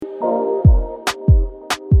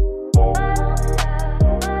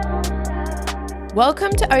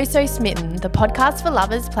Welcome to Oh So Smitten, the podcast for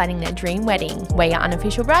lovers planning their dream wedding. We're your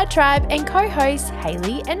unofficial bride tribe and co-hosts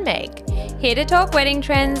Hayley and Meg. Here to talk wedding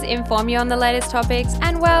trends, inform you on the latest topics,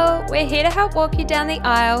 and well, we're here to help walk you down the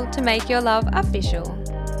aisle to make your love official.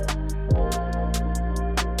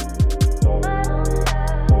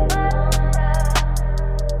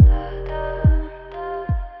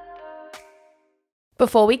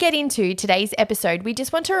 Before we get into today's episode, we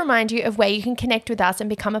just want to remind you of where you can connect with us and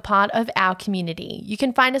become a part of our community. You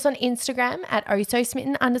can find us on Instagram at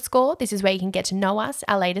ohsosmitten_. This is where you can get to know us,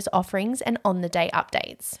 our latest offerings, and on-the-day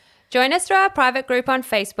updates. Join us through our private group on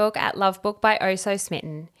Facebook at Lovebook by Oh So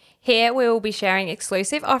Smitten. Here we will be sharing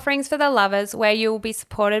exclusive offerings for the lovers where you will be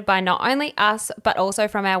supported by not only us, but also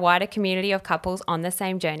from our wider community of couples on the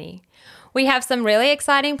same journey. We have some really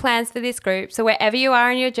exciting plans for this group, so wherever you are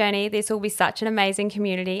in your journey, this will be such an amazing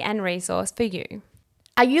community and resource for you.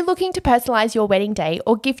 Are you looking to personalise your wedding day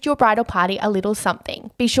or gift your bridal party a little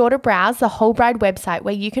something? Be sure to browse the Whole Bride website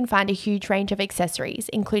where you can find a huge range of accessories,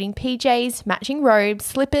 including PJs, matching robes,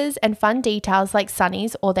 slippers, and fun details like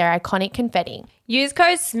sunnies or their iconic confetti. Use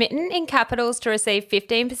code SMITTEN in capitals to receive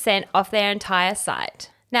 15% off their entire site.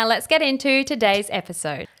 Now let's get into today's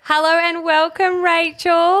episode. Hello and welcome,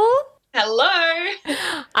 Rachel.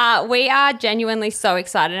 Hello. We are genuinely so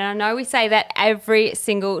excited, and I know we say that every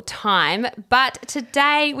single time, but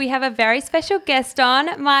today we have a very special guest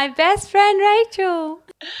on, my best friend Rachel.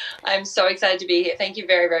 I'm so excited to be here. Thank you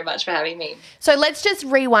very, very much for having me. So let's just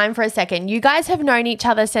rewind for a second. You guys have known each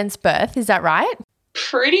other since birth, is that right?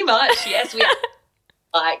 Pretty much, yes. We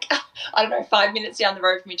are 5 minutes down the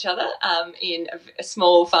road from each other in a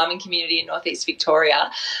small farming community in northeast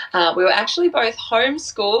Victoria. We were actually both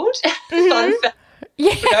homeschooled. Fun fact.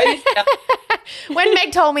 Yeah. When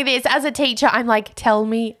Meg told me this, as a teacher, I'm like, tell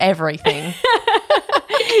me everything.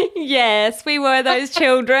 Yes, we were those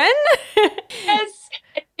children. Yes.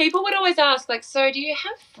 People would always ask, like, so do you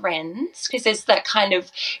have friends? Because there's that kind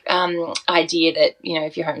of idea that, you know,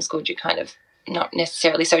 if you're homeschooled, you're kind of not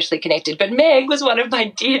necessarily socially connected. But Meg was one of my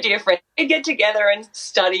dear, dear friends. We'd get together and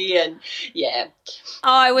study and, yeah.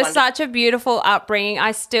 Oh, it was such a beautiful upbringing.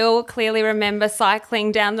 I still clearly remember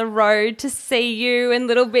cycling down the road to see you and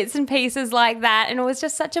little bits and pieces like that. And it was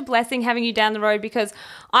just such a blessing having you down the road because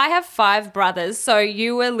I have 5 brothers, so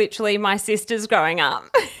you were literally my sisters growing up.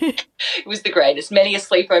 It was the greatest. Many a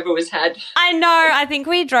sleepover was had. I know. I think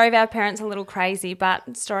we drove our parents a little crazy,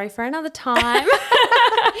 but story for another time.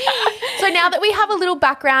 So now that we have a little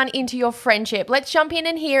background into your friendship, let's jump in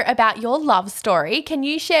and hear about your love story. Can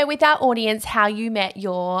you share with our audience how you met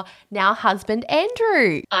your now husband,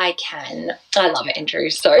 Andrew? I can. I love Andrew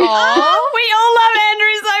so. Oh, we all love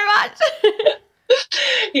Andrew so much.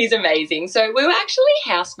 He's amazing. So we were actually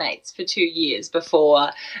housemates for 2 years before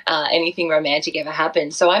anything romantic ever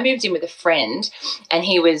happened. So I moved in with a friend and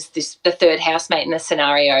he was the third housemate in the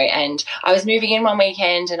scenario, and I was moving in one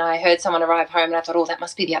weekend and I heard someone arrive home and I thought, oh, that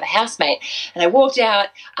must be the other housemate. And I walked out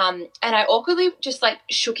and I awkwardly just like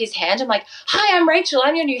shook his hand. I'm like, hi, I'm Rachel.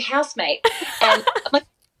 I'm your new housemate. And I'm like,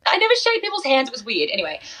 I never shake people's hands. It was weird.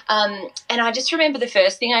 Anyway, and I just remember the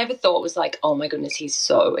first thing I ever thought was like, oh my goodness, he's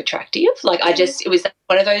so attractive. Like it was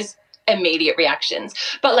one of those immediate reactions.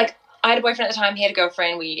 But like I had a boyfriend at the time. He had a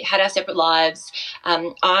girlfriend. We had our separate lives.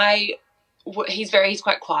 He's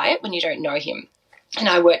quite quiet when you don't know him. And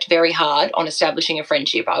I worked very hard on establishing a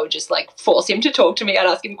friendship. I would just like force him to talk to me. I'd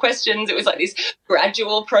ask him questions. It was like this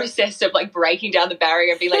gradual process of like breaking down the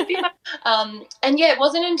barrier and be like, and yeah, it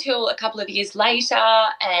wasn't until a couple of years later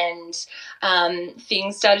and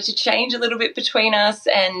things started to change a little bit between us.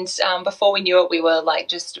 And before we knew it, we were like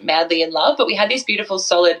just madly in love. But we had this beautiful,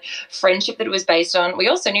 solid friendship that it was based on. We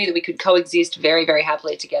also knew that we could coexist very, very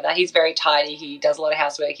happily together. He's very tidy. He does a lot of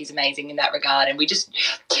housework. He's amazing in that regard. And we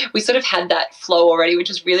sort of had that flow already, which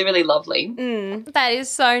was really, really lovely. That is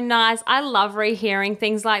so nice. I love rehearing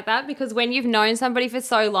things like that because when you've known somebody for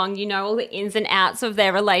so long, you know all the ins and outs of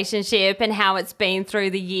their relationship and how it's been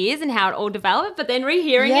through the years and how it all developed. But then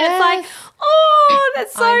rehearing it, it's like, oh,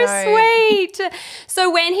 that's so sweet.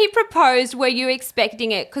 So when he proposed, were you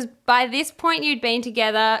expecting it? Because by this point you'd been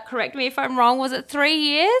together, correct me if I'm wrong, was it 3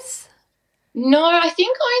 years? No, I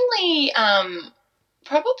think only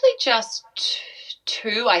probably just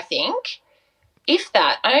 2, I think. If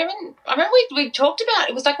that. I remember we talked about,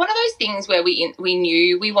 it was like one of those things where we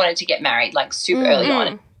knew we wanted to get married like super early on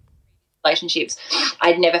in relationships.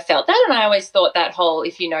 I'd never felt that, and I always thought that whole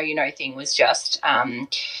if you know thing was just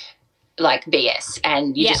like BS,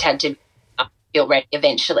 and you just had to feel ready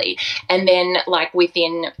eventually. And then like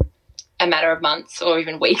within a matter of months or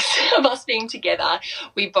even weeks of us being together,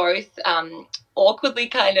 we both awkwardly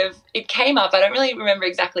it came up. I don't really remember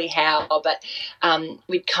exactly how, but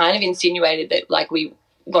we'd kind of insinuated that like we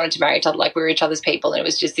wanted to marry each other, like we were each other's people, and it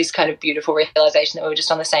was just this kind of beautiful realization that we were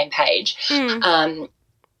just on the same page.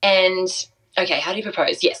 And okay, how do you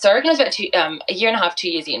propose? Yes, so I reckon I was about a year and a half, 2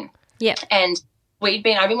 years in. Yeah. And I've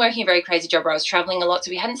been working a very crazy job where I was traveling a lot,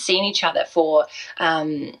 so we hadn't seen each other for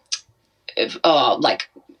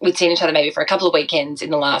we'd seen each other maybe for a couple of weekends in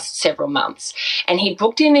the last several months. And he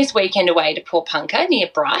booked in this weekend away to Port Punker near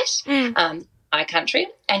Bright, my country,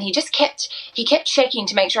 and he kept checking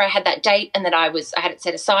to make sure I had that date and that I had it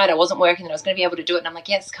set aside, I wasn't working, that I was going to be able to do it. And I'm like,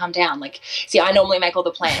 yes, calm down. Like, see, I normally make all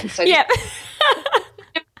the plans. So yep.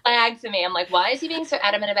 flag for me. I'm like, why is he being so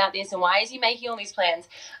adamant about this, and why is he making all these plans?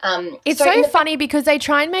 It's so funny because they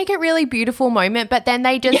try and make it really beautiful moment, but then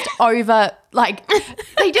they just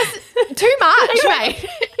they just too much, mate.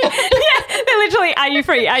 They're literally, are you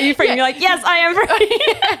free? Are you free? Yeah. And you're like, yes, I am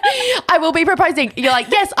free. I will be proposing. You're like,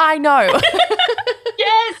 yes, I know.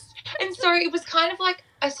 Yes. And so it was kind of like,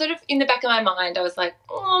 I sort of, in the back of my mind, I was like,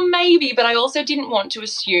 oh, maybe, but I also didn't want to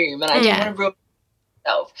assume, and I didn't want to ruin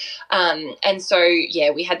myself. And so,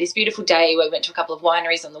 yeah, we had this beautiful day where we went to a couple of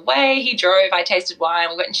wineries on the way. He drove, I tasted wine,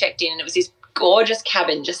 we went and checked in, and it was this gorgeous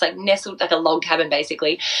cabin, just like nestled, like a log cabin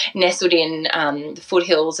basically, nestled in the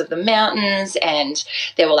foothills of the mountains, and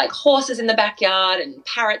there were like horses in the backyard and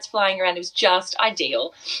parrots flying around. It was just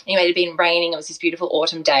ideal. Anyway, it had been raining. It was this beautiful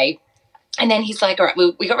autumn day. And then he's like, all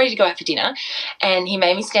right, we got ready to go out for dinner, and he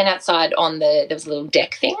made me stand outside on there was a little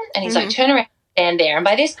deck thing, and he's like, turn around, stand there. And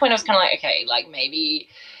by this point I was kind of like, okay, like maybe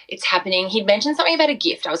it's happening. He'd mentioned something about a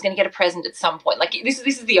gift. I was going to get a present at some point. Like this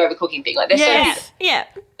is the overcooking thing. Like there's yeah.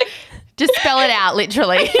 Just spell it out,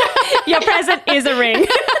 literally. Your present is a ring.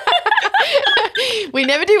 We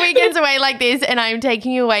never do weekends away like this, and I'm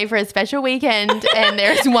taking you away for a special weekend, and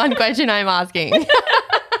there's one question I'm asking.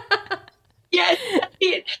 Yes, that's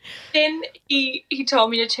it. Then he told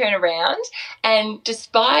me to turn around, and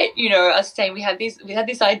despite, us saying we had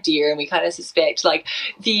this idea and we kind of suspect, like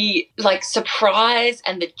the surprise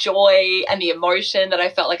and the joy and the emotion that I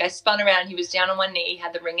felt, like I spun around, he was down on one knee, he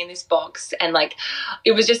had the ring in this box, and like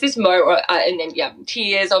it was just this moment, and then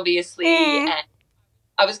tears obviously, and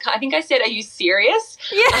I think I said, "Are you serious?"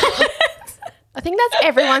 Yeah. I think that's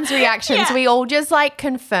everyone's reaction. So we all just like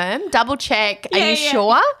confirm, double check. Are you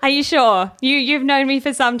sure? Are you sure? You've known me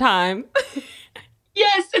for some time.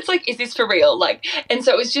 Yes, it's like, is this for real? Like, and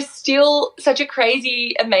so it was just still such a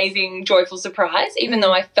crazy, amazing, joyful surprise, even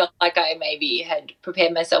though I felt like I maybe had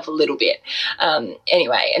prepared myself a little bit.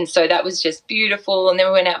 Anyway, and so that was just beautiful. And then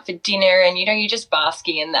we went out for dinner, and you're just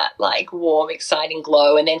basking in that like warm, exciting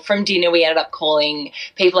glow. And then from dinner, we ended up calling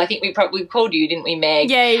people. I think we called you, didn't we, Meg?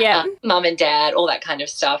 Yeah. Mum and Dad, all that kind of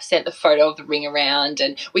stuff. Sent the photo of the ring around,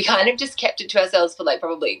 and we kind of just kept it to ourselves for like it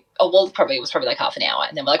was probably like half an hour,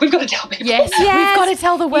 and then we're like, we've got to tell people. Yes. We've got to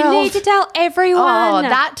tell the world. You need to tell everyone. Oh,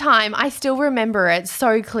 that time, I still remember it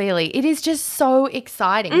so clearly. It is just so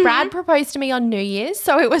exciting. Brad proposed to me on New Year's,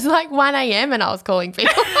 so it was like 1 a.m. and I was calling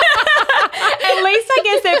people. At least I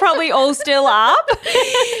guess they're probably all still up.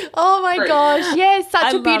 Oh my gosh. Yes,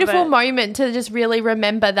 such I a beautiful love it. moment to just really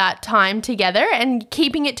remember that time together and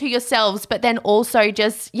keeping it to yourselves, but then also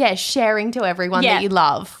just, sharing to everyone that you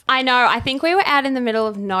love. I know. I think we were out in the middle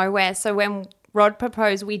of nowhere, so when Rod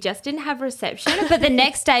proposed, we just didn't have reception. But the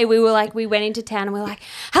next day we went into town and we were like,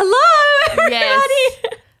 hello, everybody. Yes.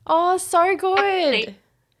 Oh, so good.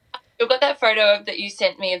 You've got that photo that you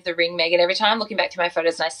sent me of the ring, Megan. Every time I'm looking back to my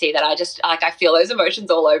photos and I see that, I just I feel those emotions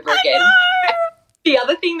all over again. The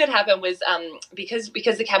other thing that happened was because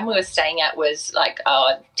the cabin we were staying at was like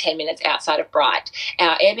 10 minutes outside of Bright,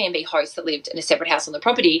 our Airbnb host that lived in a separate house on the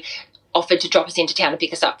property offered to drop us into town and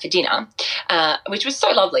pick us up for dinner, which was so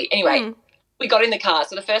lovely. Anyway, we got in the car.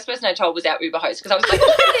 So the first person I told was our Uber host, because I was like,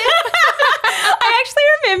 I actually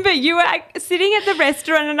remember you were sitting at the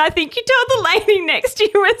restaurant, and I think you told the lady next to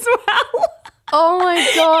you as well. Oh my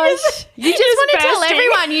gosh. You just want to tell bursting.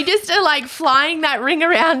 everyone. You just are like flying that ring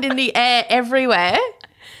around in the air everywhere.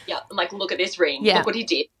 yeah, I'm like, look at this ring. Yeah. Look what he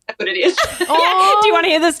did. How good it is. Oh. Do you want to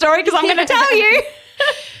hear the story? Because I'm going to tell you.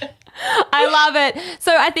 I love it.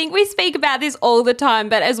 So I think we speak about this all the time,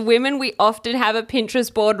 but as women, we often have a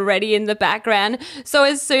Pinterest board ready in the background. So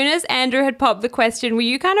as soon as Andrew had popped the question, were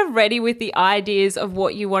you kind of ready with the ideas of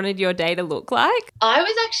what you wanted your day to look like? I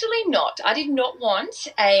was actually not. I did not want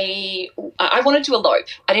I wanted to elope.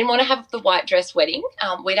 I didn't want to have the white dress wedding.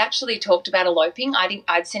 We'd actually talked about eloping.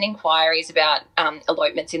 I'd sent inquiries about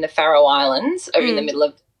elopements in the Faroe Islands over in the middle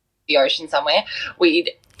of the ocean somewhere.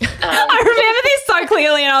 I remember this so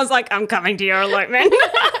clearly, and I was like, I'm coming to your elopement.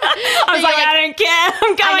 I was like, I don't care.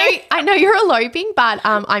 I'm coming. I know you're eloping, but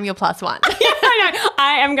I'm your plus one. I know.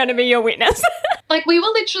 I am going to be your witness. Like, we were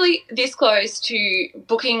literally this close to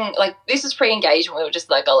booking, like, this was pre-engagement. We were just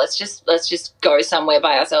like, oh, let's just go somewhere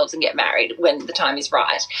by ourselves and get married when the time is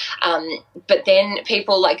right. But then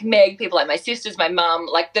people like Meg, people like my sisters, my mum,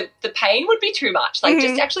 like the pain would be too much. Like,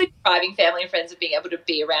 just actually depriving family and friends of being able to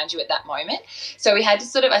be around you at that moment. So we had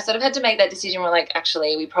to I had to make that decision. We're like,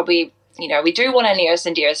 actually, we probably, we do want our nearest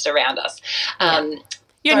and dearest around us.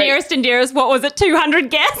 Your nearest and dearest, what was it, 200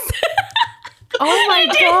 guests? Oh, my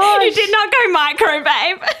gosh. You did not go micro,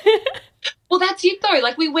 babe. Well, that's it, though.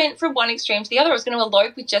 Like, we went from one extreme to the other. I was going to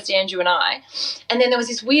elope with just Andrew and I. And then there was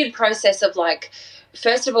this weird process of, like,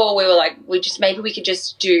 first of all, we were like, maybe we could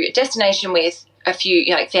just do a destination with a few,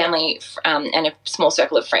 like, family and a small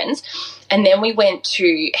circle of friends. And then we went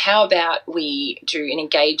to, how about we do an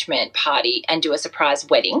engagement party and do a surprise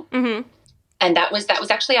wedding? Mm-hmm. And that was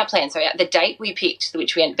actually our plan. So the date we picked,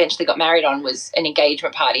 which we eventually got married on, was an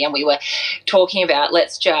engagement party. And we were talking about,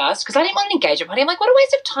 because I didn't want an engagement party. I'm like, what a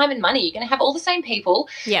waste of time and money. You're going to have all the same people.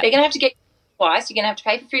 Yep. They're going to have to get twice. You're going to have to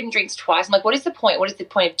pay for food and drinks twice. I'm like, what is the point? What is the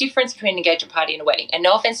point of difference between an engagement party and a wedding? And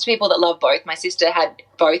no offense to people that love both. My sister had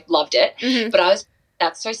both, loved it. Mm-hmm. But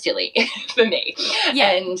that's so silly for me.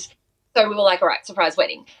 Yeah. And so we were like, all right, surprise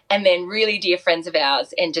wedding. And then really dear friends of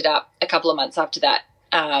ours ended up a couple of months after that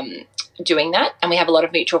doing that, and we have a lot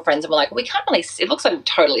of mutual friends, and we're like, we can't really, it looks like we've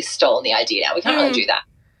totally stolen the idea now. We can't really do that.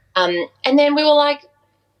 And then we were like,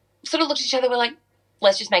 sort of looked at each other, we're like,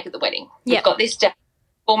 let's just make it the wedding. Yep. We've got this day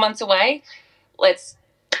 4 months away. Let's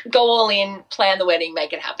go all in, plan the wedding,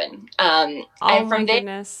 make it happen. And from there,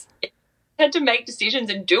 goodness. Had to make decisions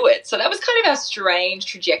and do it. So that was kind of our strange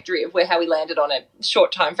trajectory of how we landed on a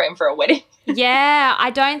short time frame for a wedding. Yeah, I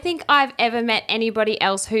don't think I've ever met anybody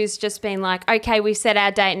else who's just been like, okay, we've set our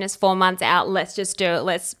date and it's 4 months out. Let's just do it.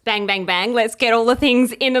 Let's bang, bang, bang. Let's get all the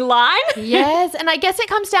things in a line. Yes, and I guess it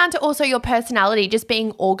comes down to also your personality, just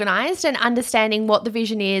being organised and understanding what the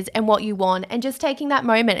vision is and what you want, and just taking that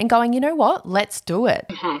moment and going, you know what, let's do it.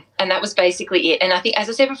 Mm-hmm. And that was basically it. And I think, as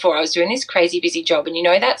I said before, I was doing this crazy busy job, and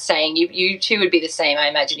that saying, you too would be the same, I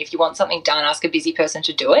imagine. If you want something done, ask a busy person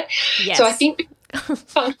to do it. Yes. So I think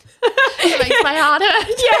it makes my heart hurt.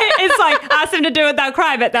 Yeah, it's like, ask them to do it, they'll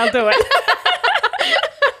cry, but they'll do it.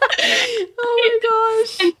 Oh my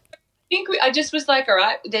gosh. And I just was like, all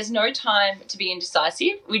right, there's no time to be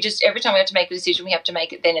indecisive. Every time we have to make a decision, we have to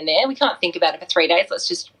make it then and there. We can't think about it for 3 days. Let's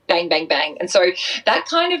just bang, bang, bang. And so that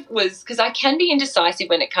kind of was, because I can be indecisive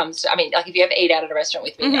when it comes to, like, if you ever eat out at a restaurant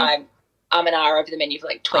with me, I'm an hour over the menu for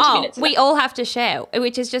like 20 minutes. We all have to share,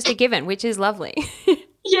 which is just a given, which is lovely.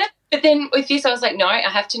 Yeah. But then with this, I was like, no, I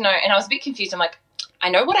have to know. And I was a bit confused. I'm like, I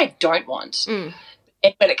know what I don't want. And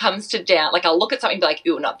when it comes to down, like, I'll look at something and be like,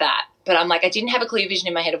 ooh, not that. But I'm like, I didn't have a clear vision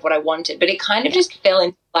in my head of what I wanted, but it kind of just fell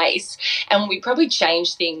into place. And we probably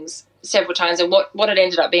changed things several times. And what it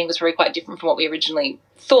ended up being was probably quite different from what we originally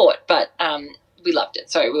thought. But we loved it.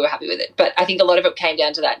 So we were happy with it. But I think a lot of it came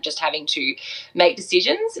down to that, just having to make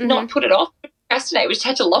decisions, not put it off, procrastinate. We just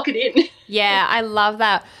had to lock it in. Yeah, I love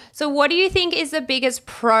that. So what do you think is the biggest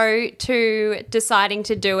pro to deciding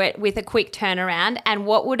to do it with a quick turnaround, and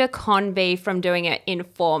what would a con be from doing it in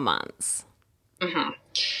 4 months? Mm-hmm.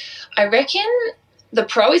 I reckon the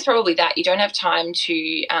pro is probably that you don't have time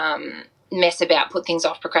to mess about, put things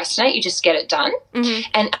off, procrastinate. You just get it done. Mm-hmm.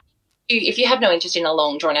 And if you have no interest in a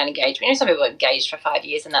long, drawn-out engagement, some people are engaged for 5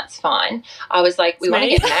 years and that's fine. I was like, we want to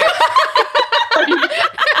get married.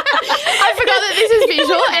 I forgot that this is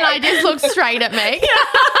visual and I just looked straight at Meg.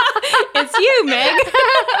 It's you, Meg.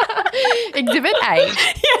 Exhibit A.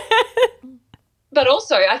 Yeah. But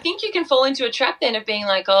also, I think you can fall into a trap then of being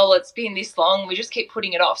like, oh, it's been this long. We just keep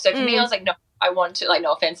putting it off. So for me, I was like, no, I want to, like,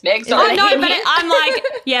 no offense, Meg. Sorry. No, but I'm like,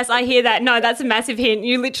 yes, I hear that. No, that's a massive hint.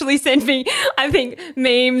 You literally send me, I think,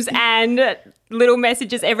 memes and little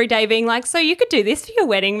messages every day being like, so you could do this for your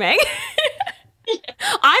wedding, Meg. Yeah.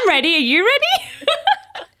 I'm ready. Are you ready?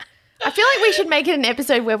 I feel like we should make it an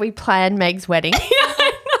episode where we plan Meg's wedding.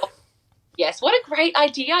 Yes, what a great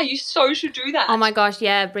idea. You so should do that. Oh, my gosh,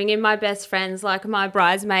 yeah. Bring in my best friends, like my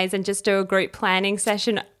bridesmaids, and just do a group planning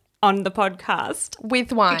session on the podcast.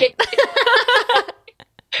 With wine.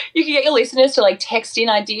 You can get your listeners to, like, text in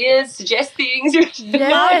ideas, suggest things. Yes.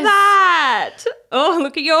 Love that. Oh,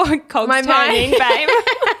 look at your cogs turning, babe.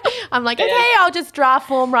 I'm like, okay, I'll just draft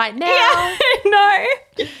form right now. Yeah, no.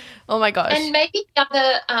 Oh my gosh. And maybe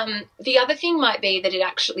the other thing might be that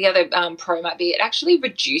the other pro might be it actually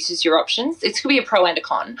reduces your options. It could be a pro and a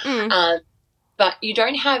con. But you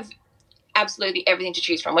don't have absolutely everything to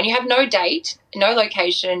choose from. When you have no date, no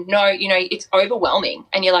location, it's overwhelming,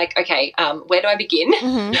 and you're like, okay, where do I begin?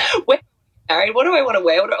 Where married? What do I want to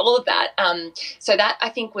wear? All of that. So that I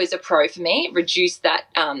think was a pro for me. It reduced that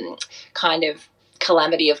kind of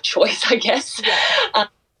calamity of choice, I guess. Yeah.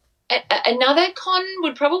 Another con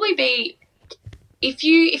would probably be if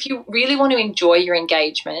you really want to enjoy your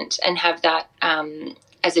engagement and have that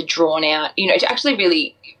as a drawn out, to actually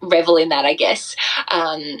really revel in that, I guess.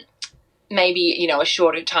 Maybe a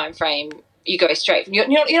shorter time frame. You go straight from you're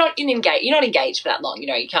not engaged for that long.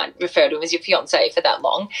 You can't refer to him as your fiance for that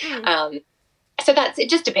long. So it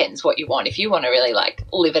just depends what you want. If you want to really like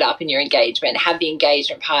live it up in your engagement, have the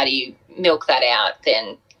engagement party, milk that out,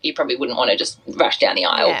 then you probably wouldn't want to just rush down the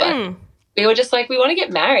aisle. But we were just like, we want to get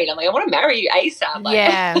married. I'm like, I want to marry you ASAP. Like,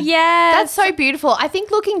 yeah. Yeah. That's so beautiful. I think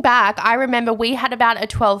looking back, I remember we had about a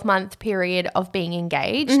 12-month period of being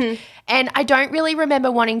engaged, and I don't really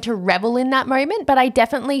remember wanting to revel in that moment, but I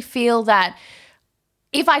definitely feel that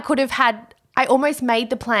if I could have had, I almost made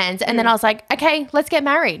the plans and then I was like, okay, let's get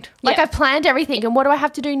married. Like I've planned everything, and what do I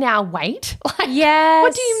have to do now? Wait? Like, yes.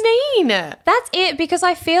 What do you mean? That's it, because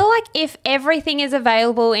I feel like if everything is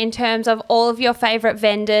available in terms of all of your favorite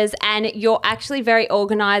vendors and you're actually very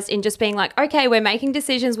organized in just being like, okay, we're making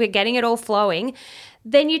decisions, we're getting it all flowing,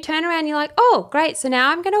 then you turn around and you're like, oh, great, so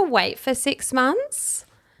now I'm going to wait for 6 months.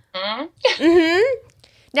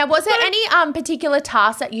 Now, was there any particular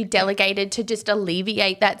tasks that you delegated to just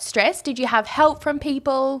alleviate that stress? Did you have help from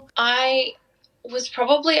people? I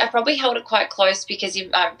probably held it quite close because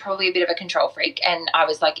I'm probably a bit of a control freak, and I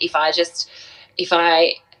was like, if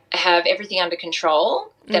I have everything under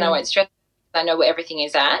control, then I won't stress. I know where everything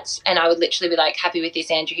is at, and I would literally be like, happy with this,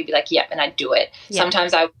 Andrew? He'd be like, yep, and I'd do it. Yeah.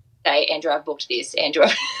 Sometimes I would say, Andrew, I've booked this. Andrew,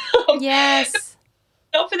 yes,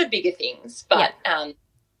 not for the bigger things, but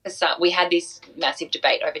we had this massive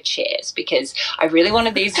debate over chairs because I really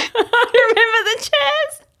wanted these. I remember the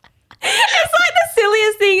chairs. It's like the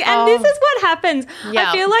silliest thing, and this is what happens. Yeah.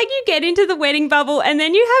 I feel like you get into the wedding bubble and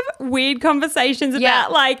then you have weird conversations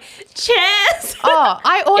about like chairs.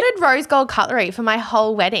 I ordered rose gold cutlery for my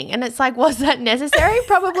whole wedding, and it's like, was that necessary?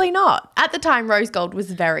 Probably not. At the time, rose gold was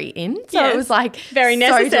very in, so it was like very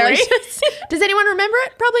necessary. So delicious. Does anyone remember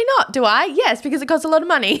it? Probably not. Do I? Yes, because it costs a lot of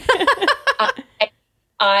money.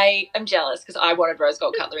 I am jealous because I wanted rose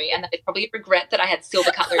gold cutlery, and it's probably a regret that I had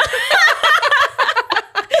silver cutlery.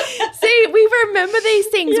 See, we remember these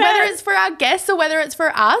things, whether it's for our guests or whether it's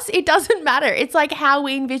for us, it doesn't matter. It's like how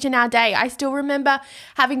we envision our day. I still remember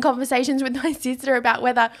having conversations with my sister about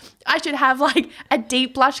whether I should have like a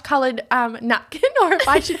deep blush coloured napkin or if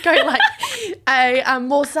I should go like a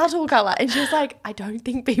more subtle colour. And she was like, I don't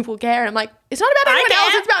think people care. And I'm like, it's not about anyone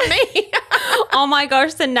else, it's about me. Oh my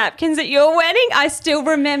gosh, the napkins at your wedding, I still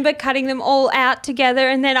remember cutting them all out together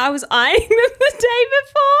and then I was ironing them the day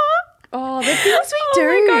before. Oh, the things we do.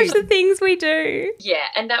 Oh my gosh, the things we do. Yeah,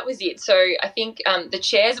 and that was it. So I think the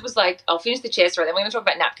chairs was like, I'll finish the chair story, then we're going to talk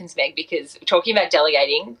about napkins, Meg, because talking about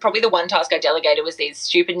delegating, probably the one task I delegated was these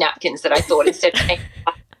stupid napkins that I thought instead of making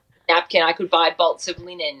a napkin, I could buy bolts of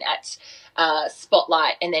linen at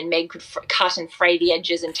Spotlight, and then Meg could cut and fray the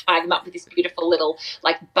edges and tie them up with this beautiful little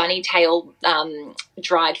like bunny tail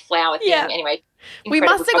dried flower thing. Yeah. Anyway. We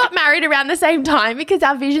must have got married around the same time because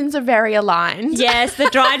our visions are very aligned. Yes, the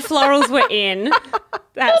dried florals were in.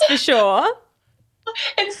 That's for sure.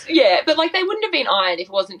 And but like they wouldn't have been ironed if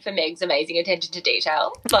it wasn't for Meg's amazing attention to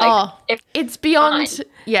detail. Like, it's beyond,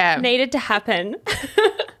 needed to happen.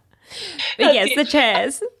 But yes, the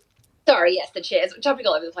chairs. Sorry, yes, the chairs. We're jumping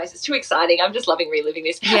all over the place. It's too exciting. I'm just loving reliving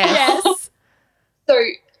this. Yes. So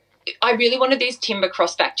I really wanted these timber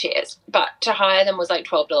crossback chairs, but to hire them was like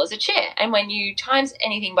 $12 a chair. And when you times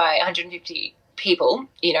anything by 150 people,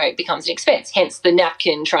 it becomes an expense, hence the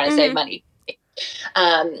napkin trying to save money.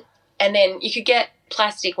 And then you could get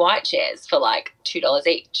plastic white chairs for like $2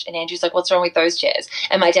 each. And Andrew's like, what's wrong with those chairs?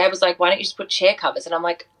 And my dad was like, why don't you just put chair covers? And I'm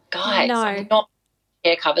like, guys, I'm not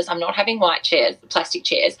chair covers. I'm not having white chairs, plastic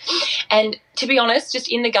chairs. And to be honest, just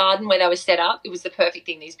in the garden where they were set up, it was the perfect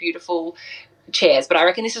thing, these beautiful chairs. But I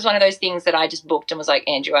reckon this is one of those things that I just booked and was like,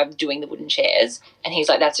 Andrew, I'm doing the wooden chairs. And he's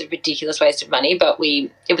like, that's a ridiculous waste of money, but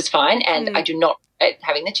it was fine, and I do not regret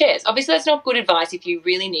having the chairs. Obviously that's not good advice. If you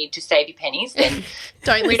really need to save your pennies, then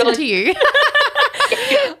don't listen to you.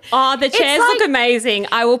 Oh, the chairs look amazing.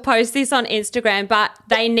 I will post this on Instagram, but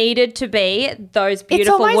they needed to be those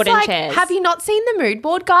beautiful wooden chairs. Have you not seen the mood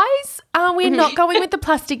board, guys? We're not going with the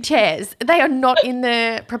plastic chairs. They are not in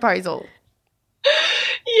the proposal.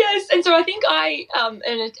 Yes, and so I think I'm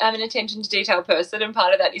an attention to detail person, and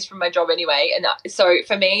part of that is from my job anyway. And so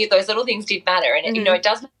for me, those little things did matter, and it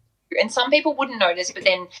does matter. And some people wouldn't notice, but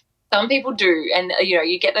then Some people do, and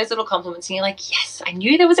you get those little compliments, and you're like, yes, I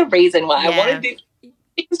knew there was a reason why I wanted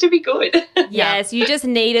things to be good. Yes, you just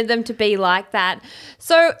needed them to be like that.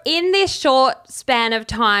 So in this short span of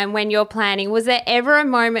time when you're planning, was there ever a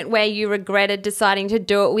moment where you regretted deciding to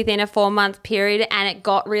do it within a 4-month period and it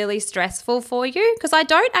got really stressful for you? Because I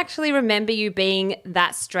don't actually remember you being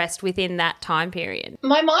that stressed within that time period.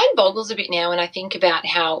 My mind boggles a bit now when I think about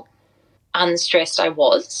how unstressed I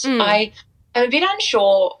was. I am a bit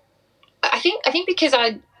unsure. I think because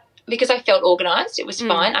I felt organised, it was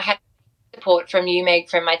fine. I had support from you, Meg,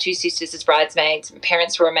 from my 2 sisters as bridesmaids. My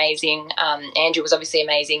parents were amazing. Andrew was obviously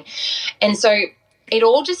amazing. And so it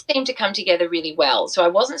all just seemed to come together really well. So I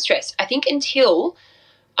wasn't stressed, I think, until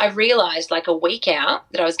I realised like a week out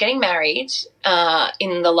that I was getting married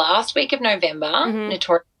in the last week of November,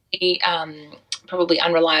 notoriously probably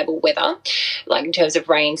unreliable weather, like in terms of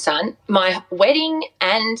rain, sun. My wedding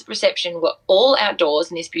and reception were all outdoors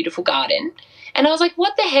in this beautiful garden. And I was like,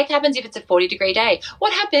 what the heck happens if it's a 40-degree day?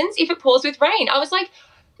 What happens if it pours with rain? I was like,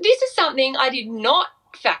 this is something I did not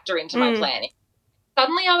factor into my planning.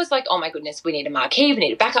 Suddenly I was like, oh, my goodness, we need a marquee, we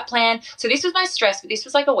need a backup plan. So this was my stress, but this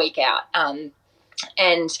was like a week out.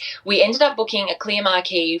 And we ended up booking a clear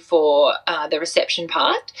marquee for the reception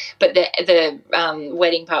part, but the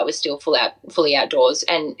wedding part was still fully outdoors.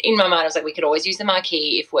 And in my mind, I was like, we could always use the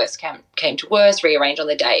marquee if worst came to worst, rearrange on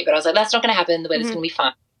the day. But I was like, that's not going to happen. The weather's going to be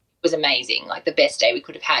fine. Was amazing, like the best day we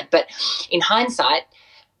could have had. But in hindsight,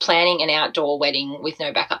 planning an outdoor wedding with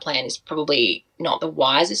no backup plan is probably not the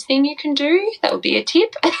wisest thing you can do. That would be a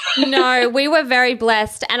tip. No, we were very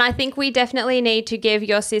blessed, and I think we definitely need to give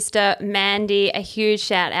your sister Mandy a huge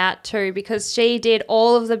shout out too, because she did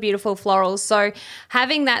all of the beautiful florals. So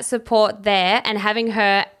having that support there and having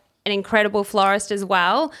her an incredible florist as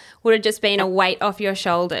well would have just been a weight off your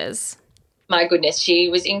shoulders. My goodness, she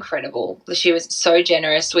was incredible. She was so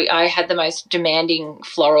generous. I had the most demanding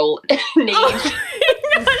floral needs. Oh,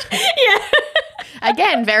 yeah.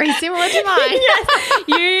 Again, very similar to mine. Yes,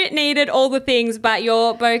 you needed all the things, but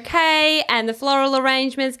your bouquet and the floral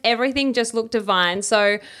arrangements, everything just looked divine.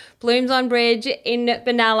 So Blooms on Bridge in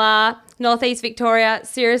Benalla, Northeast Victoria,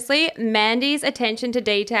 seriously, Mandy's attention to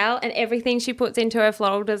detail and everything she puts into her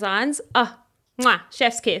floral designs,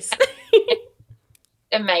 chef's kiss.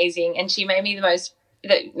 Amazing. And she made me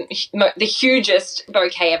the hugest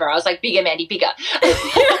bouquet ever. I was like, bigger, Mandy, bigger.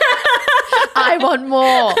 I want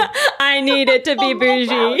more. I need it to be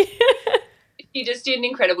bougie. She just did an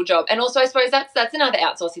incredible job. And also I suppose that's another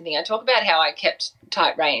outsourcing thing. I talk about how I kept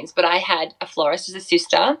tight reins, but I had a florist as a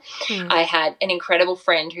sister. I had an incredible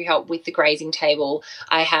friend who helped with the grazing table.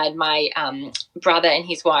 I had my brother and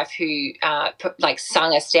his wife who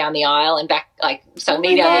sung us down the aisle and back, sung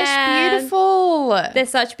me down the That's beautiful. They're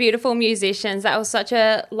such beautiful musicians. That was such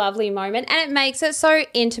a lovely moment, and it makes it so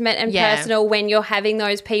intimate and personal when you're having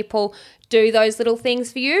those people do those little things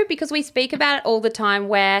for you, because we speak about it all the time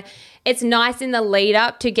where it's nice in the lead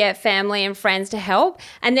up to get family and friends to help,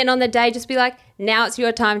 and then on the day just be like, now it's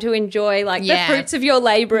your time to enjoy the fruits of your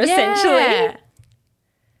labor essentially.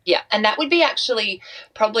 Yeah, and that would be actually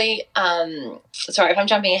probably sorry if I'm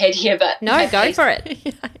jumping ahead here, but no, go for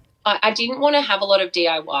it. I didn't want to have a lot of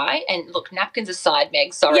DIY, and look, napkins aside,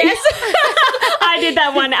 Meg, sorry. Yes, I did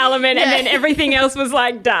that one element and then everything else was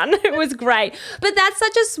done. It was great. But that's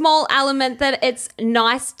such a small element that it's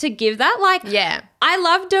nice to give that. I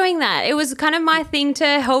love doing that. It was kind of my thing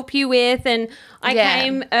to help you with, and I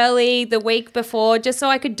came early the week before just so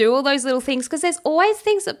I could do all those little things, because there's always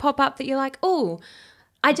things that pop up that you're like, oh,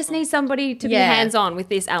 I just need somebody to be hands-on with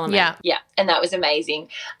this element. Yeah, and that was amazing.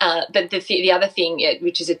 But the other thing,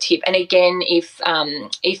 which is a tip, and again, if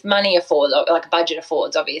money affords, like a budget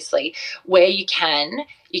affords, obviously, where you can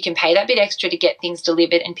pay that bit extra to get things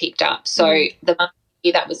delivered and picked up. So the money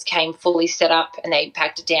that came fully set up and they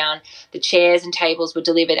packed it down. The chairs and tables were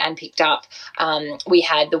delivered and picked up. We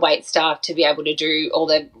had the wait staff to be able to do all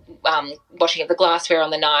the washing of the glassware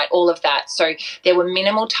on the night, all of that. So there were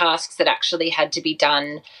minimal tasks that actually had to be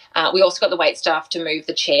done. We also got the wait staff to move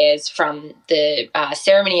the chairs from the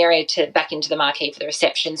ceremony area back into the marquee for the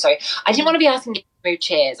reception. So I didn't want to be asking to move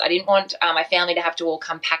chairs. I didn't want my family to have to all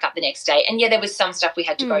come pack up the next day. And there was some stuff we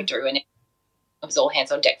had to go through, and it was all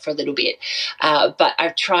hands on deck for a little bit. But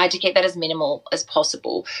I've tried to keep that as minimal as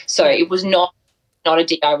possible. So it was not a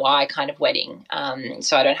DIY kind of wedding.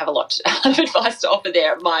 So I don't have a lot of advice to offer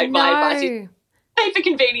there. My advice is pay for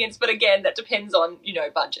convenience, but again, that depends on,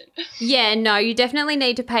 budget. Yeah, no, you definitely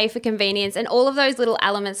need to pay for convenience and all of those little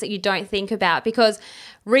elements that you don't think about, because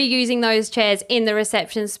reusing those chairs in the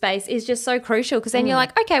reception space is just so crucial, because then you're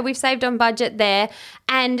like, okay, we've saved on budget there,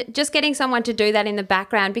 and just getting someone to do that in the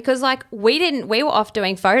background, because like we were off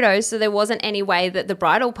doing photos, so there wasn't any way that the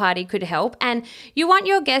bridal party could help. And you want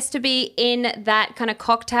your guests to be in that kind of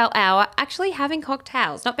cocktail hour actually having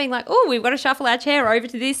cocktails, not being like, oh, we've got to shuffle our chair over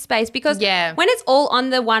to this space, because when it's all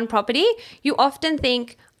on the one property, you often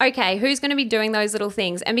think, okay, who's going to be doing those little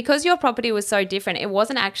things? And because your property was so different, it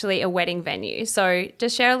wasn't actually a wedding venue. So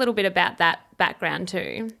just share a little bit about that background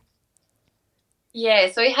too.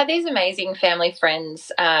 Yeah, so we had these amazing family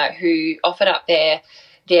friends who offered up their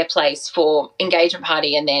place for engagement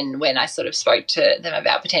party, and then when I sort of spoke to them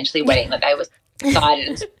about potentially wedding, that they were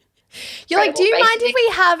excited. You're like, do you mind if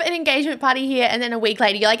we have an engagement party here? And then a week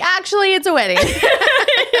later, you're like, actually, it's a wedding.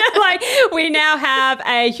 Like, we now have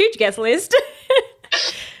a huge guest list.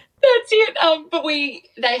 That's it. But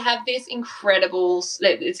they have this incredible,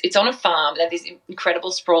 it's on a farm. They have these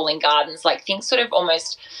incredible sprawling gardens, like think sort of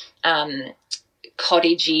almost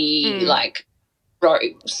cottagey, like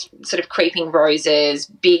sort of creeping roses,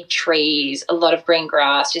 big trees, a lot of green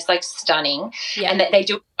grass, just like stunning. Yeah. And they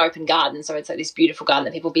do an open garden, so it's like this beautiful garden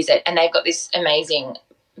that people visit. And they've got this amazing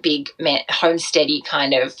big homesteady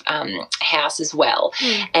kind of house as well.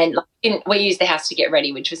 And we used the house to get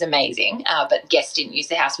ready, which was amazing, but guests didn't use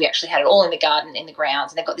the house. We actually had it all in the garden, in the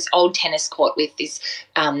grounds, and they've got this old tennis court with this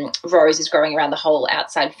roses growing around the whole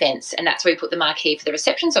outside fence, and that's where we put the marquee for the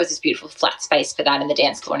reception. So it's this beautiful flat space for that, and the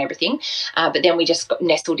dance floor and everything. But then we just got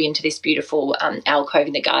nestled into this beautiful alcove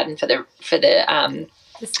in the garden for the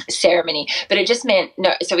ceremony. But it just meant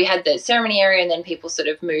so we had the ceremony area, and then people sort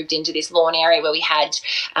of moved into this lawn area where we had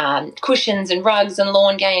cushions and rugs and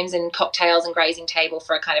lawn games and cocktails and grazing table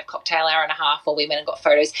for a kind of cocktail hour and a half while we went and got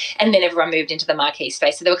photos, and then everyone moved into the marquee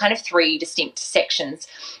space. So there were kind of 3 distinct sections,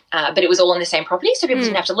 but it was all on the same property, so people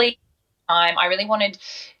didn't have to leave time. I really wanted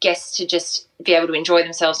guests to just be able to enjoy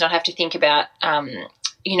themselves, not have to think about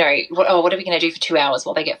what are we going to do for 2 hours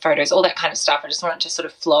while they get photos, all that kind of stuff. I just want it to sort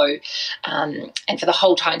of flow and for the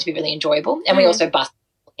whole time to be really enjoyable. And we also bussed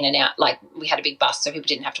in and out, like we had a big bus, so people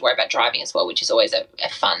didn't have to worry about driving as well, which is always a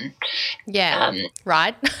fun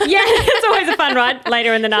ride. Yeah, it's always a fun ride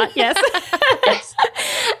later in the night, yes. Yes.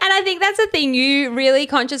 And I think that's the thing, you really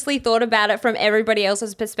consciously thought about it from everybody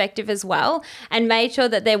else's perspective as well, and made sure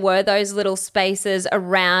that there were those little spaces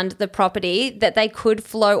around the property that they could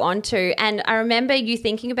flow onto. And I remember you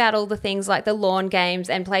thinking about all the things like the lawn games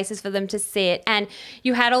and places for them to sit, and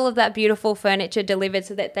you had all of that beautiful furniture delivered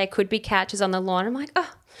so that there could be couches on the lawn. I'm like,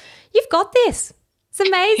 oh, you've got this. It's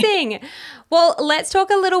amazing. Well, let's talk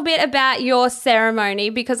a little bit about your ceremony,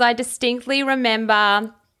 because I distinctly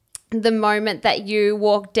remember the moment that you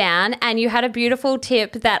walked down and you had a beautiful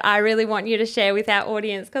tip that I really want you to share with our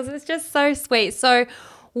audience, because it's just so sweet. So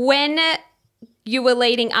when you were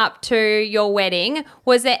leading up to your wedding,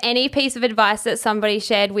 was there any piece of advice that somebody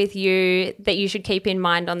shared with you that you should keep in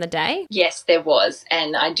mind on the day? Yes, there was.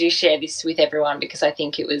 And I do share this with everyone because I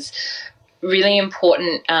think it was really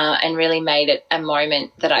important and really made it a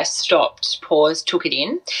moment that I stopped, paused, took it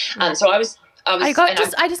in. So I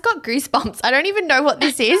just got goosebumps. I don't even know what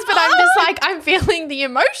this is, but I'm just like, I'm feeling the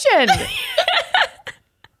emotion.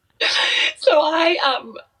 So I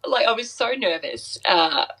was so nervous.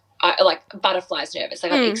 I like butterflies nervous.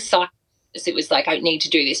 Like I'm excited. It was like, I need to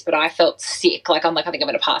do this, but I felt sick. Like I'm like, I think I'm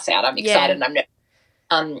going to pass out. I'm excited and I'm nervous.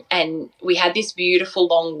 And we had this beautiful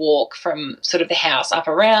long walk from sort of the house up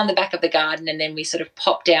around the back of the garden, and then we sort of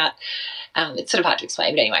popped out. It's sort of hard to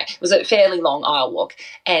explain, but anyway, it was a fairly long aisle walk,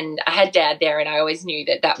 and I had Dad there, and I always knew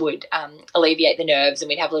that would alleviate the nerves, and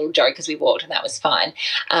we'd have a little joke as we walked, and that was fine.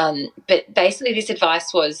 But basically this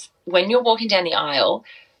advice was, when you're walking down the aisle,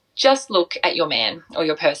 just look at your man or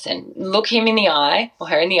your person. Look him in the eye or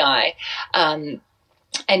her in the eye.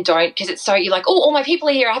 And don't, because it's so, you're like, oh, all my people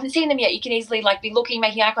are here, I haven't seen them yet. You can easily like be looking,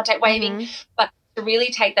 making eye contact, waving. But to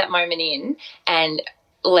really take that moment in and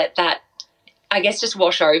let that, I guess, just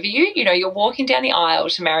wash over you. You know, you're walking down the aisle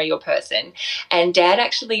to marry your person, and Dad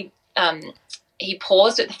actually he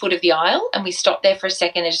paused at the foot of the aisle, and we stopped there for a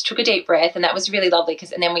second and just took a deep breath, and that was really lovely,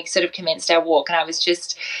 and then we sort of commenced our walk, and I was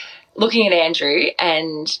just looking at Andrew,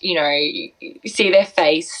 and you see their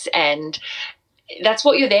face, and that's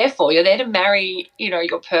what you're there for. You're there to marry,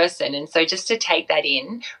 your person. And so just to take that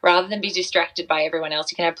in rather than be distracted by everyone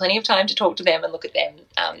else, you can have plenty of time to talk to them and look at them.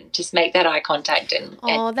 Just make that eye contact. That is such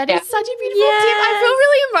a beautiful tip. I feel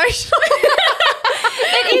really emotional.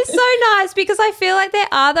 It is so nice, because I feel like there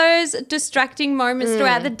are those distracting moments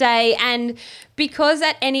throughout the day, and because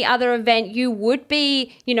at any other event you would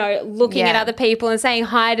be, you know, looking at other people and saying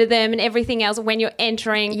hi to them and everything else when you're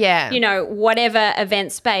entering, you know, whatever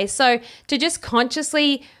event space. So to just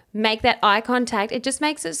consciously make that eye contact, it just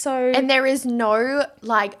makes it so. And there is no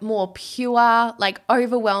like more pure, like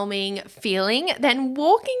overwhelming feeling than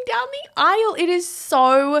walking down the aisle. It is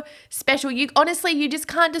so special. You honestly, you just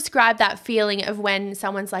can't describe that feeling of when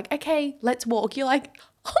someone's like, okay, let's walk. You're like,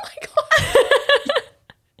 oh my God.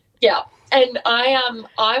 Yeah. And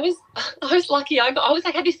I was lucky. I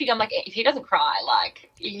had this thing. I'm like, if he doesn't cry, like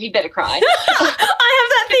he better cry. I have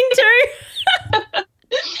that thing too.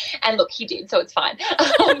 And look, he did, so it's fine.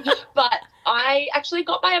 But I actually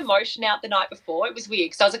got my emotion out the night before. It was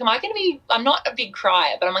weird because I was like, I'm not a big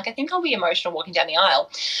crier, but I'm like, I think I'll be emotional walking down the aisle.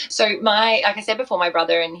 So like I said before, my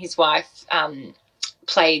brother and his wife sung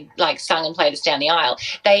and played us down the aisle.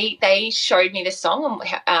 They showed me this song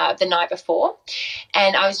the night before,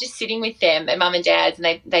 and I was just sitting with them at mum and dad's,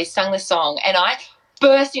 and they sung the song, and I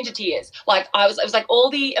burst into tears. Like it was like all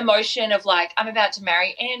the emotion of like, I'm about to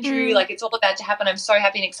marry Andrew, like it's all about to happen. I'm so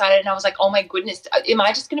happy and excited. And I was like, oh my goodness, am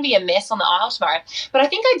I just going to be a mess on the aisle tomorrow? But I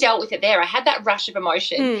think I dealt with it there. I had that rush of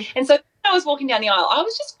emotion. And so when I was walking down the aisle, I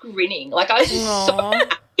was just grinning. Like I was just so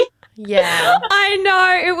happy. Yeah. I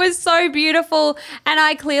know. It was so beautiful. And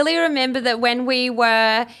I clearly remember that when we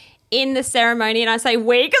were in the ceremony, and I say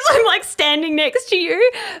we because I'm like standing next to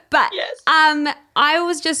you, but Yes. I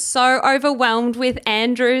was just so overwhelmed with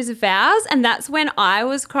Andrew's vows, and that's when I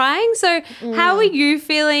was crying. So how were you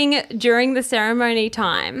feeling during the ceremony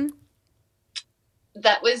time?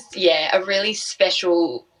 That was, a really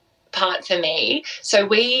special part for me. So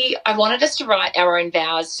I wanted us to write our own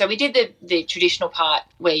vows. So we did the traditional part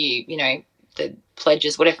where you know, the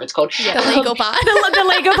pledges, whatever it's called. Yeah, the legal part.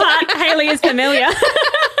 The legal part. Haley is familiar.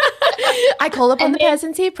 I call upon the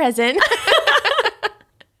persons here present.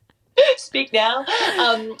 Speak now.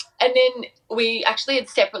 And then we actually had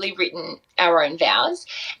separately written our own vows,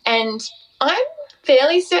 and I'm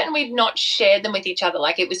fairly certain we'd not shared them with each other.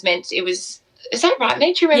 Like is that right,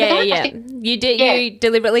 Meg? Do you remember that? Yeah. You did. Yeah. You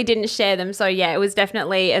deliberately didn't share them. So, it was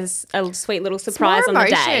definitely a sweet little surprise on the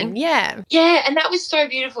day. Yeah. Yeah, and that was so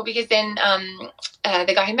beautiful because then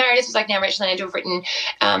the guy who married us was like, now Rachel and Andrew have written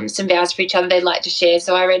some vows for each other they'd like to share.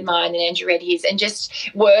 So I read mine and Andrew read his. And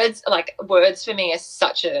just words for me are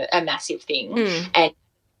such a massive thing. And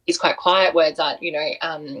he's quite quiet. Words aren't, you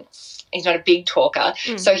know, he's not a big talker.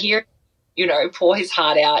 So here, you know, pour his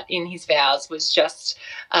heart out in his vows was just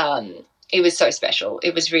it was so special.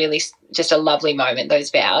 It was really just a lovely moment, those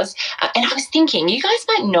vows. And I was thinking, you guys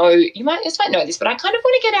might know this, but I kind of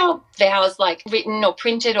want to get our vows like written or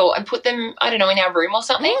printed and put them, I don't know, in our room or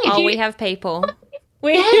something. We have people.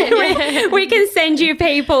 We can send you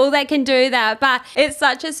people that can do that. But it's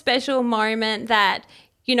such a special moment that,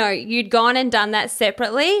 you know, you'd gone and done that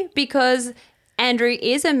separately because Andrew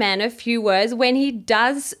is a man of few words. When he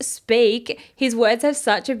does speak, his words have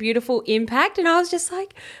such a beautiful impact. And I was just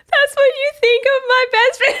like, that's what you think of my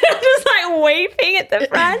best friend. I'm just like weeping at the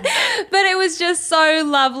front. But it was just so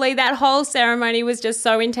lovely. That whole ceremony was just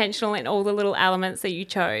so intentional in all the little elements that you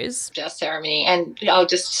chose. Just ceremony. And I'll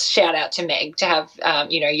just shout out to Meg to have,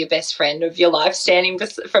 you know, your best friend of your life standing,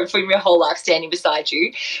 from your whole life standing beside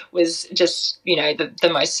you was just, you know, the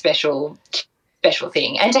most special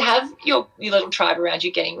thing. And to have your little tribe around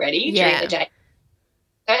you getting ready during the day.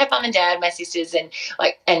 So I had mum and dad, my sisters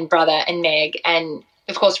and brother and Meg and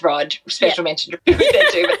of course Rod, special mention to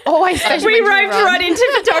there too. But always we roped Rod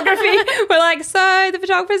into photography. We're like, so the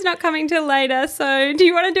photographer's not coming till later, so do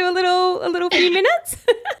you want to do a little few minutes?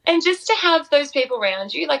 And just to have those people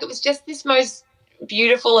around you, like it was just this most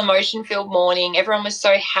beautiful emotion-filled morning. Everyone was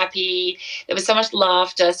so happy. There was so much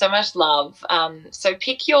laughter, so much love. So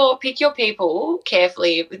pick your people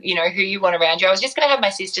carefully, you know, who you want around you. I was just going to have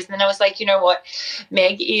my sisters, and then I was like, you know what,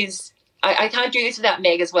 Meg is I can't do this without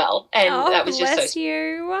Meg as well. And that was just so bless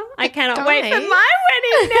you. I cannot wait for my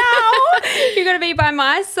wedding now. You're going to be by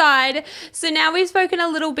my side. So now we've spoken a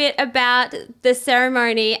little bit about the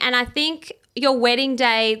ceremony, and I think your wedding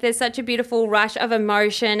day, there's such a beautiful rush of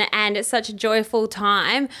emotion and it's such a joyful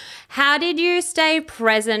time. How did you stay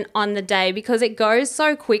present on the day? Because it goes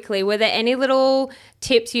so quickly. Were there any little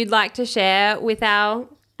tips you'd like to share with our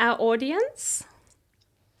audience?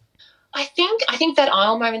 I think that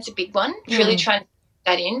aisle moment's a big one. Really trying to put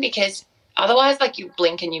that in, because otherwise, like, you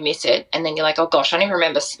blink and you miss it, and then you're like, oh gosh, I don't even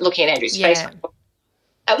remember looking at Andrew's face.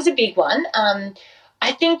 That was a big one.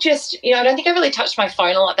 I think just, I don't think I really touched my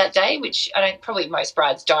phone a lot that day, which probably most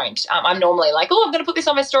brides don't. I'm normally like, oh, I'm going to put this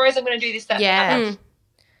on my stories. I'm going to do this, that.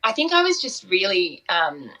 I think I was just really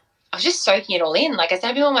I was just soaking it all in. Like, I was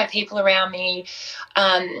having all my people around me.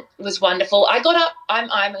 Was wonderful. I got up.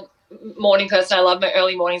 I'm a morning person. I love my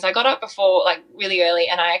early mornings. I got up before, like, really early,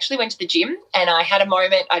 and I actually went to the gym, and I had a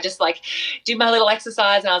moment. I just, like, did my little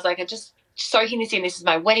exercise, and I was like, I just soaking this in. This is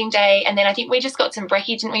my wedding day. And then I think we just got some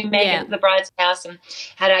brekkie, didn't we, Meg, at the bride's house, and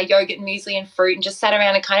had our yogurt and muesli and fruit, and just sat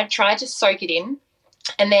around and kind of tried to soak it in.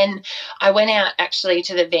 And then I went out actually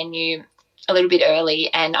to the venue a little bit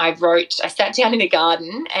early, and I sat down in the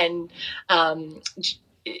garden, and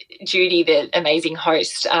Judy, the amazing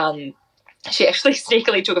host, she actually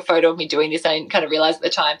sneakily took a photo of me doing this. I didn't kind of realise at the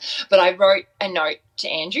time, but I wrote a note to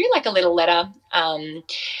Andrew, like a little letter,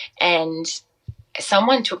 and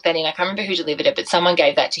someone took that in. I can't remember who delivered it, but someone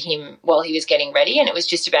gave that to him while he was getting ready, and it was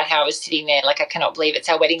just about how I was sitting there like, I cannot believe it's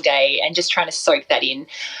our wedding day, and just trying to soak that in.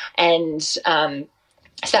 And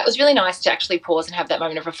so that was really nice to actually pause and have that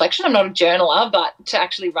moment of reflection. I'm not a journaler, but to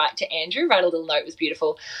actually write to Andrew, write a little note was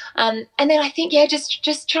beautiful. And then I think,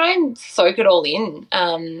 just try and soak it all in.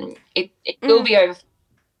 It will be over.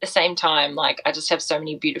 The same time, like, I just have so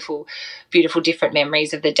many beautiful different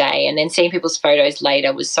memories of the day, and then seeing people's photos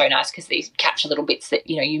later was so nice because they capture little bits that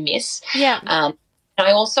you miss. And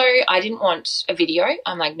I didn't want a video.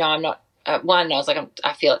 I'm like, no, I'm not. One, I was like,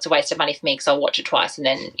 I feel it's a waste of money for me because I'll watch it twice and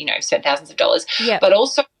then spend thousands of dollars. But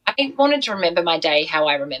also, I wanted to remember my day how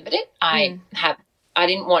I remembered it. I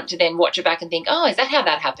didn't want to then watch it back and think, oh, is that how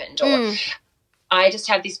that happened? Or I just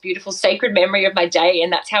have this beautiful sacred memory of my day,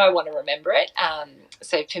 and that's how I want to remember it.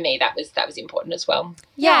 So for me, that was important as well.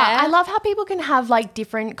 Yeah, I love how people can have like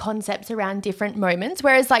different concepts around different moments.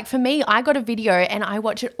 Whereas like for me, I got a video and I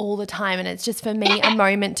watch it all the time, and it's just for me a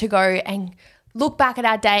moment to go and look back at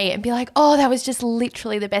our day and be like, oh, that was just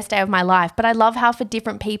literally the best day of my life. But I love how for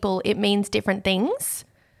different people it means different things.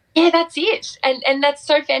 Yeah, that's it. And that's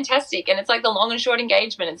so fantastic. And it's like the long and short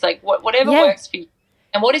engagement. It's like whatever works for you.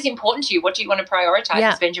 And what is important to you? What do you want to prioritise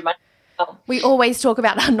and spend your money on? We always talk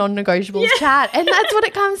about our non-negotiables chat, and that's what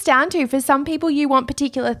it comes down to. For some people, you want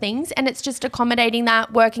particular things, and it's just accommodating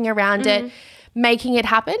that, working around it, making it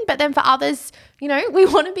happen. But then for others, we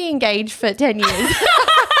want to be engaged for 10 years.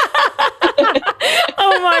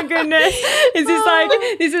 Oh my goodness.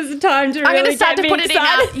 This is the time to really I'm going to start to put it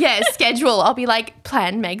excited. in our schedule. I'll be like,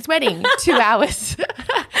 plan Meg's wedding, 2 hours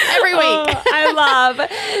every week. I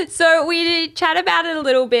love. So we chat about it a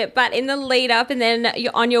little bit, but in the lead up and then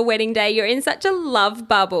on your wedding day, you're in such a love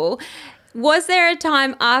bubble. Was there a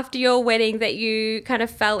time after your wedding that you kind of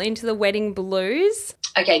fell into the wedding blues?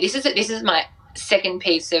 Okay, this is my second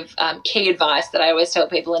piece of key advice that I always tell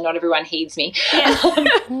people, and not everyone heeds me.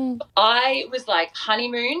 I was like,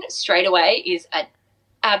 honeymoon straight away is an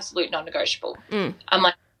absolute non-negotiable. I'm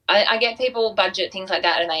like, I get people budget things like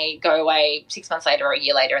that and they go away 6 months later or a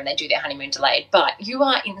year later and they do their honeymoon delayed. But you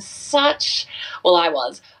are in I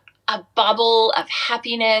was a bubble of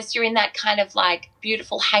happiness. You're in that kind of like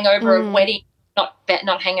beautiful hangover of wedding.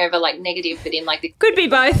 Not hangover like negative, but in like the could be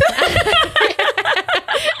both.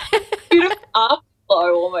 beautiful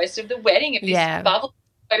afterglow almost of the wedding of this bubble.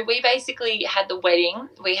 So we basically had the wedding.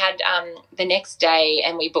 We had the next day,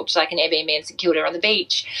 and we booked like an Airbnb in St Kilda on the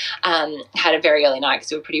beach. Had a very early night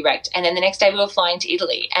because we were pretty wrecked. And then the next day we were flying to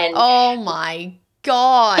Italy. And oh my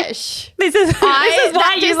gosh, this is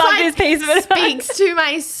why you love this piece of advice. Speaks to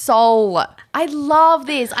my soul. I love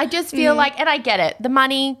this. I just feel like, and I get it. The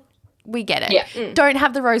money. We get it. Yeah. Don't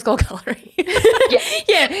have the rose gold cutlery. Cull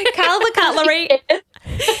the cutlery.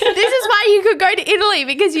 This is why you could go to Italy,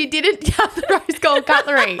 because you didn't have the rose gold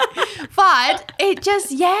cutlery. But it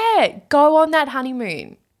just, go on that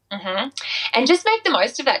honeymoon. And just make the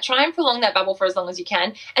most of that. Try and prolong that bubble for as long as you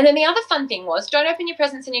can. And then the other fun thing was, don't open your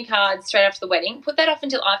presents and your cards straight after the wedding. Put that off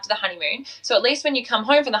until after the honeymoon. So at least when you come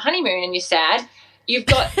home from the honeymoon and you're sad, you've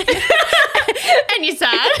got... and you're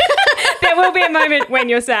sad. There will be a moment when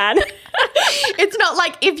you're sad. It's not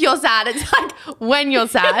like if you're sad. It's like when you're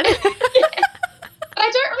sad. But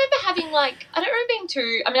I don't remember being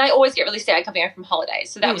too... I mean, I always get really sad coming home from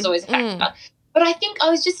holidays, so that was always a factor. But I think I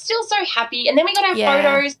was just still so happy. And then we got our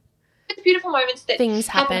photos. It's beautiful moments that... Things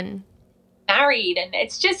happen. Married, and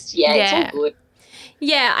it's just, it's all good.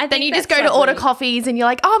 Yeah, I think then you just go to order coffees and you're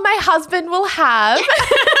like, oh, my husband will have.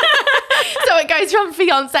 So it goes from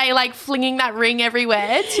fiance like flinging that ring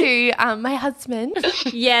everywhere to my husband.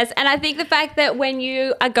 Yes, and I think the fact that when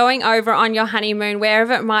you are going over on your honeymoon,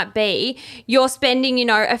 wherever it might be, you're spending,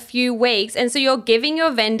 a few weeks, and so you're giving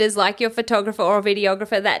your vendors like your photographer or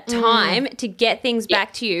videographer that time to get things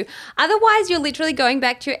back to you. Otherwise, you're literally going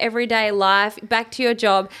back to your everyday life, back to your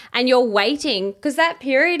job, and you're waiting, because that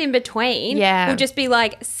period in between will just be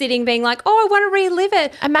like sitting being like, oh, I want to relive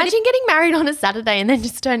it. Imagine getting married on a Saturday and then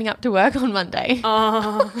just turning up to work work on Monday.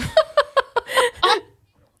 Oh.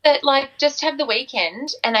 That like just have the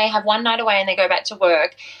weekend and they have one night away and they go back to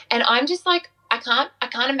work, and I'm just like, I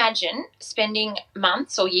can't imagine spending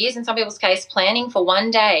months or years in some people's case planning for one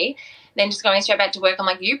day, then just going straight back to work. I'm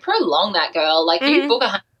like, you prolong that, girl. Like you book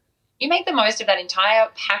you make the most of that entire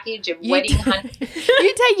package of wedding honey.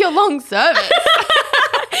 You take your long service.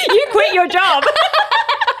 You quit your job.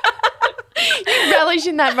 You relish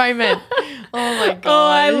in that moment. Oh my god! Oh,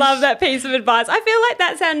 I love that piece of advice. I feel like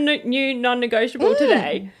that's our new non-negotiable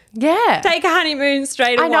today. Yeah. Take a honeymoon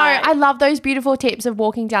straight away. I know. I love those beautiful tips of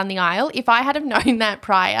walking down the aisle. If I had have known that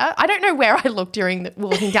prior, I don't know where I looked during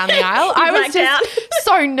walking down the aisle. I was just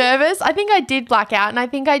so nervous. I think I did black out, and I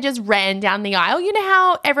think I just ran down the aisle. You know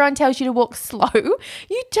how everyone tells you to walk slow?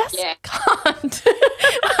 You just can't.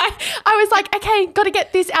 I was like, okay, got to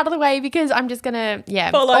get this out of the way because I'm just going to,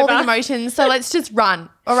 fall all over. the emotions. So let's just run.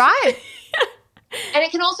 All right? And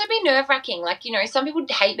it can also be nerve-wracking. Like, you know, some people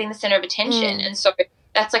hate being the center of attention, and so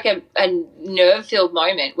that's like a nerve-filled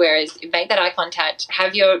moment, whereas make that eye contact,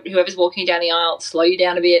 have whoever's walking you down the aisle slow you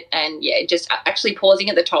down a bit, and, just actually pausing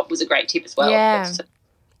at the top was a great tip as well. Yeah.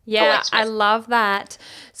 Yeah, I love that.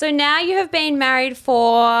 So now you have been married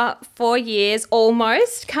for 4 years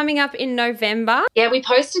almost, coming up in November. Yeah, we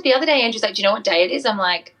posted the other day. Andrew's like, do you know what day it is? I'm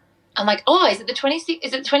like, oh, is it the 26th?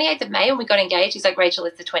 Is it the 28th of May when we got engaged? He's like, Rachel,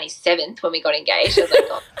 it's the 27th when we got engaged. I was like,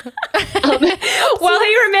 oh. Well,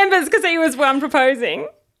 he remembers because he was one proposing.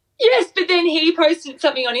 Yes, but then he posted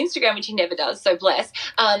something on Instagram, which he never does, so bless.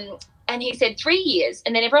 And he said 3 years.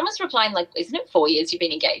 And then everyone was replying like, isn't it 4 years you've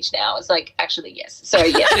been engaged now? I was like, actually, yes. So,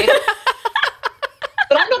 yes.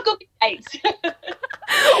 But I'm not good with dates.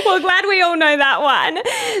 Well, glad we all know that one.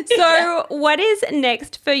 So what is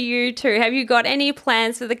next for you two? Have you got any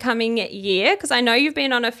plans for the coming year? Because I know you've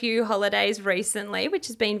been on a few holidays recently, which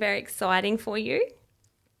has been very exciting for you.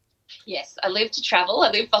 Yes, I live to travel.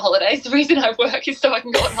 I live for holidays. The reason I work is so I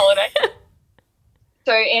can go on holiday.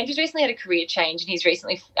 So Andrew's recently had a career change, and he's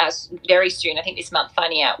recently, very soon, I think this month,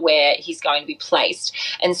 finding out where he's going to be placed.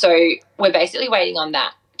 And so we're basically waiting on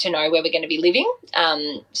that to know where we're going to be living.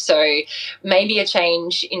 So maybe a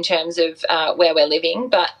change in terms of where we're living,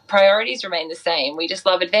 but priorities remain the same. We just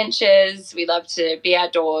love adventures. We love to be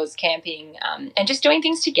outdoors, camping, and just doing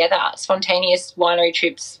things together, spontaneous winery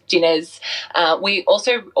trips, dinners. We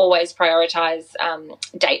also always prioritise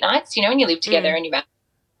date nights, when you live together and you kind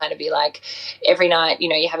of be like every night,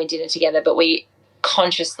 you're having dinner together, but we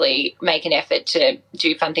consciously make an effort to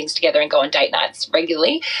do fun things together and go on date nights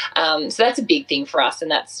regularly. So that's a big thing for us, and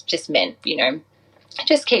that's just meant,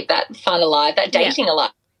 just keep that fun alive, that dating alive.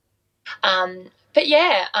 But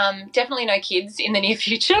definitely no kids in the near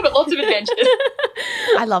future, but lots of adventures.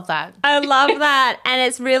 I love that. I love that. And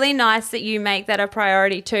it's really nice that you make that a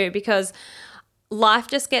priority too, because life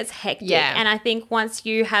just gets hectic. Yeah. And I think once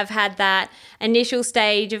you have had that initial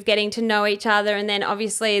stage of getting to know each other, and then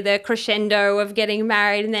obviously the crescendo of getting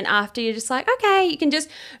married, and then after you're just like, okay, you can just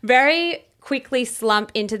very quickly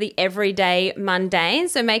slump into the everyday mundane.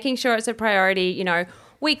 So making sure it's a priority,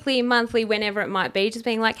 weekly, monthly, whenever it might be, just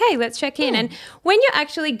being like, hey, let's check in. And when you're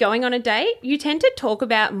actually going on a date, you tend to talk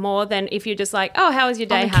about more than if you're just like, oh, how was your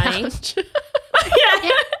day, honey?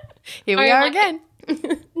 Here we are again.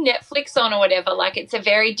 Netflix on or whatever, like it's a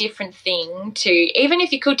very different thing to, even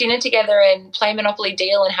if you cook dinner together and play Monopoly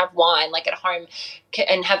Deal and have wine like at home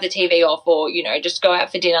and have the TV off, or just go out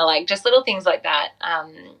for dinner, like just little things like that. I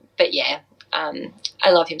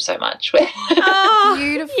love him so much. Oh,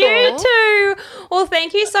 beautiful. You too. Well,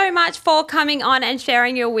 thank you so much for coming on and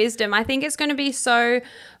sharing your wisdom. I think it's going to be so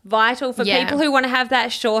vital for people who want to have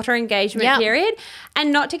that shorter engagement period,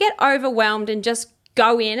 and not to get overwhelmed and just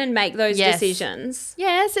go in and make those decisions.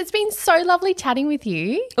 Yes, it's been so lovely chatting with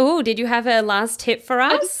you. Oh, did you have a last tip for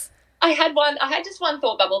us? I had just one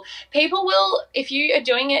thought bubble. People will, if you are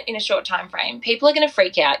doing it in a short time frame, people are going to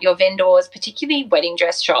freak out. Your vendors, particularly wedding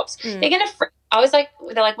dress shops, they're going to freak.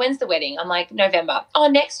 They're like, when's the wedding? I'm like, November. Oh,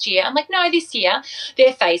 next year. I'm like, no, this year.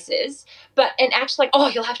 Their faces. And actually, like, oh,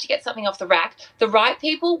 you'll have to get something off the rack. The right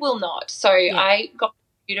people will not. So I got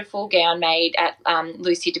beautiful gown made at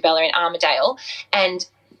Lucy DeBella in Armadale, and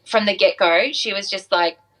from the get-go she was just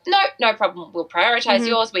like, no problem, we'll prioritize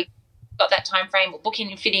yours, we got that time frame, we'll book in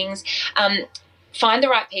your fittings. Find the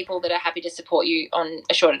right people that are happy to support you on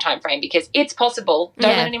a shorter time frame, because it's possible.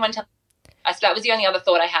 Don't let anyone tell you. So that was the only other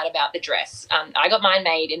thought I had about the dress. I got mine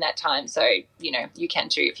made in that time, so, you can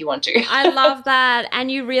too if you want to. I love that.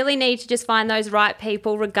 And you really need to just find those right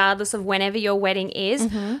people regardless of whenever your wedding is.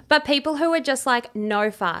 But people who are just like, no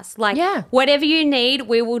fuss. Like, whatever you need,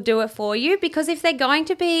 we will do it for you. Because if they're going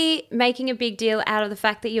to be making a big deal out of the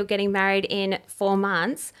fact that you're getting married in 4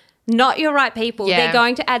 months, not your right people. Yeah. They're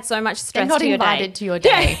going to add so much stress They're not to your invited day. to your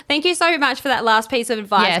day. Thank you so much for that last piece of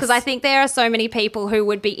advice, Yes. because I think there are so many people who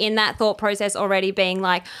would be in that thought process already being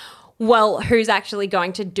like, well, who's actually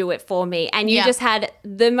going to do it for me? And you Yeah. just had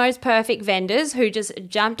the most perfect vendors who just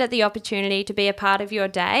jumped at the opportunity to be a part of your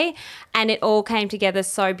day, and it all came together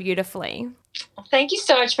so beautifully. Thank you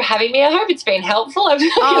so much for having me. I hope it's been helpful.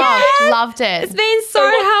 Oh, loved it. It's been so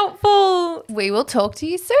helpful. We will talk to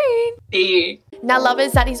you soon. See you. Now,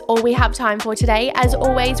 lovers, that is all we have time for today. As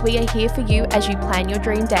always, we are here for you as you plan your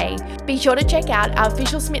dream day. Be sure to check out our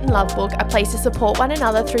official Smitten Love book, a place to support one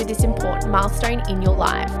another through this important milestone in your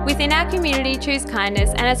life. Within our community, choose kindness,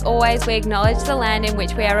 and as always, we acknowledge the land in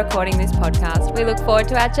which we are recording this podcast. We look forward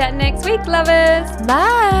to our chat next week, lovers.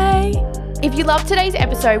 Bye. If you loved today's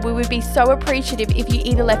episode, we would be so appreciative if you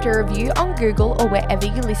either left a review on Google or wherever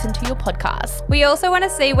you listen to your podcast. We also want to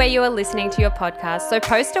see where you are listening to your podcast, so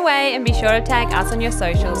post away and be sure to tag us on your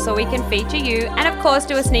socials so we can feature you, and of course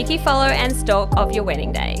do a sneaky follow and stalk of your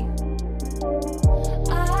wedding day.